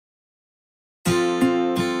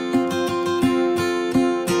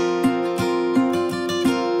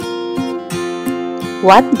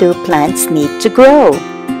What do plants need to grow?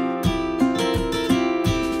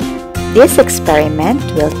 This experiment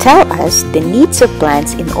will tell us the needs of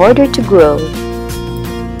plants in order to grow.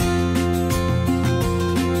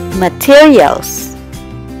 Materials.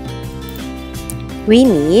 We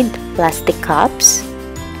need plastic cups,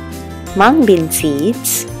 mung bean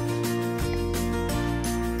seeds,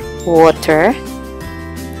 water,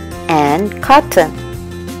 and cotton.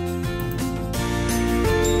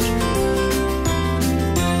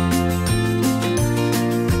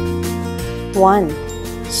 One.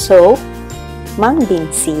 Soak mung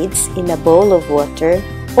bean seeds in a bowl of water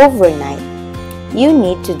overnight. You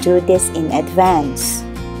need to do this in advance.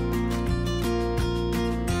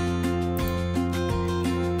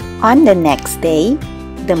 On the next day,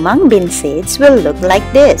 the mung bean seeds will look like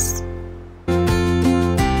this.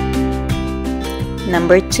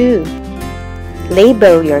 Number 2.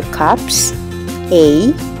 Label your cups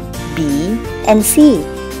A, B, and C.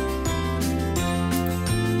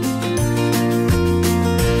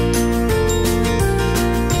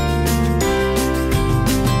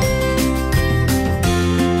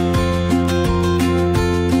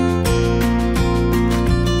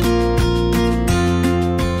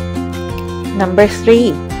 Number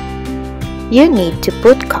 3. You need to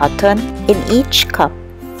put cotton in each cup.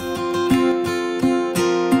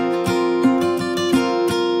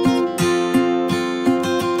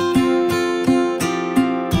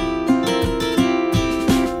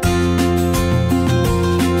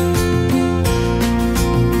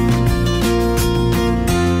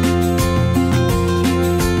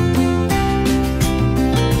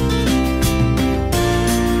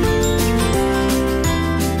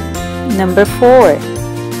 Number 4.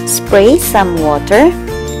 Spray some water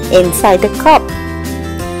inside the cup.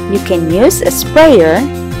 You can use a sprayer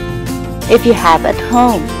if you have at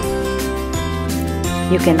home.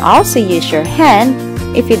 You can also use your hand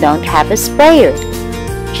if you don't have a sprayer.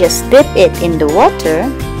 Just dip it in the water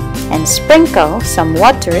and sprinkle some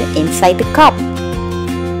water inside the cup.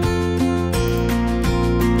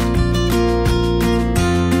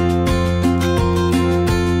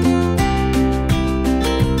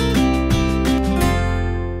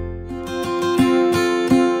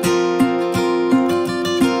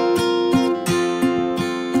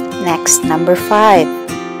 Next, number 5.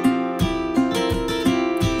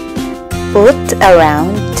 Put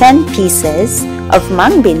around 10 pieces of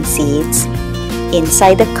mung bean seeds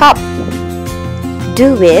inside the cup.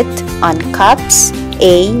 Do it on cups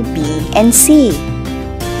A, B, and C.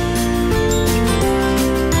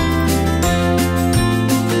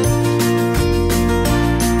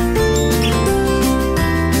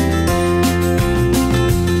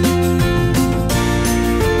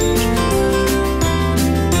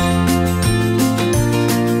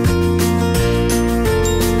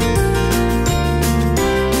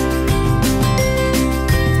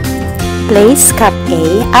 Place cup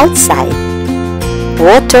A outside.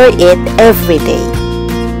 Water it every day.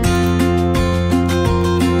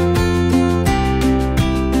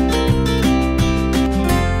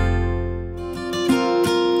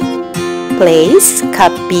 Place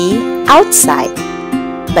cup B outside.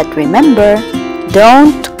 But remember,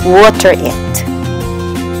 don't water it.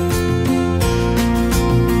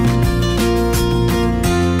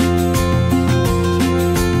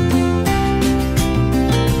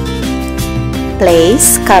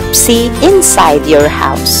 Place cup C inside your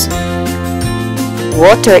house.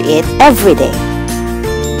 Water it every day.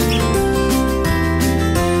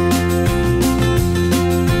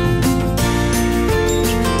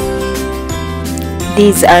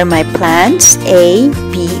 These are my plants A,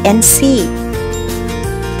 B, and C.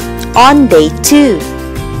 On day 2.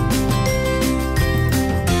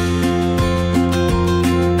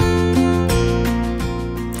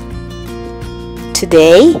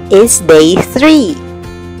 Today is day 3.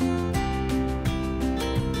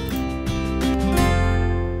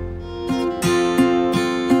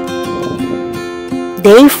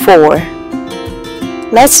 Day 4.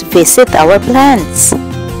 Let's visit our plants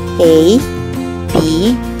A,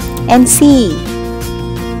 B, and C.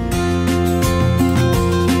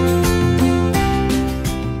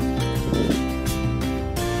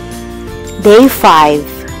 Day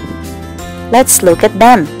 5. Let's look at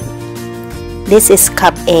them. This is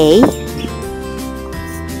cup A.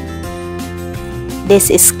 This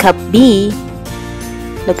is cup B.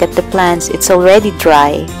 Look at the plants, it's already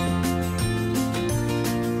dry.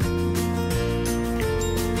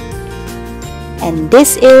 And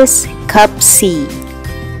this is cup C.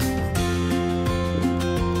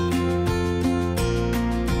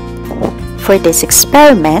 For this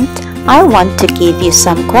experiment, I want to give you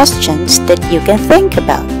some questions that you can think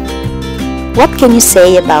about. What can you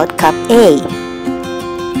say about cup A?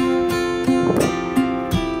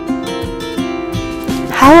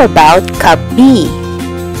 How about cup B?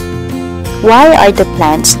 Why are the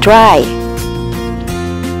plants dry?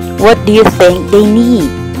 What do you think they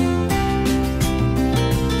need?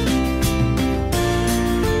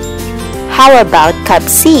 How about cup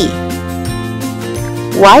C?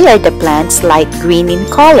 Why are the plants light green in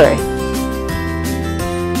color?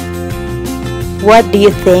 What do you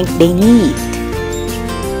think they need?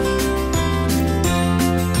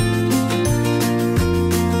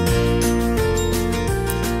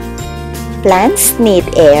 Plants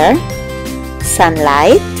need air,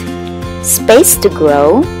 sunlight, space to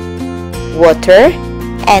grow, water,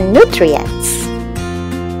 and nutrients.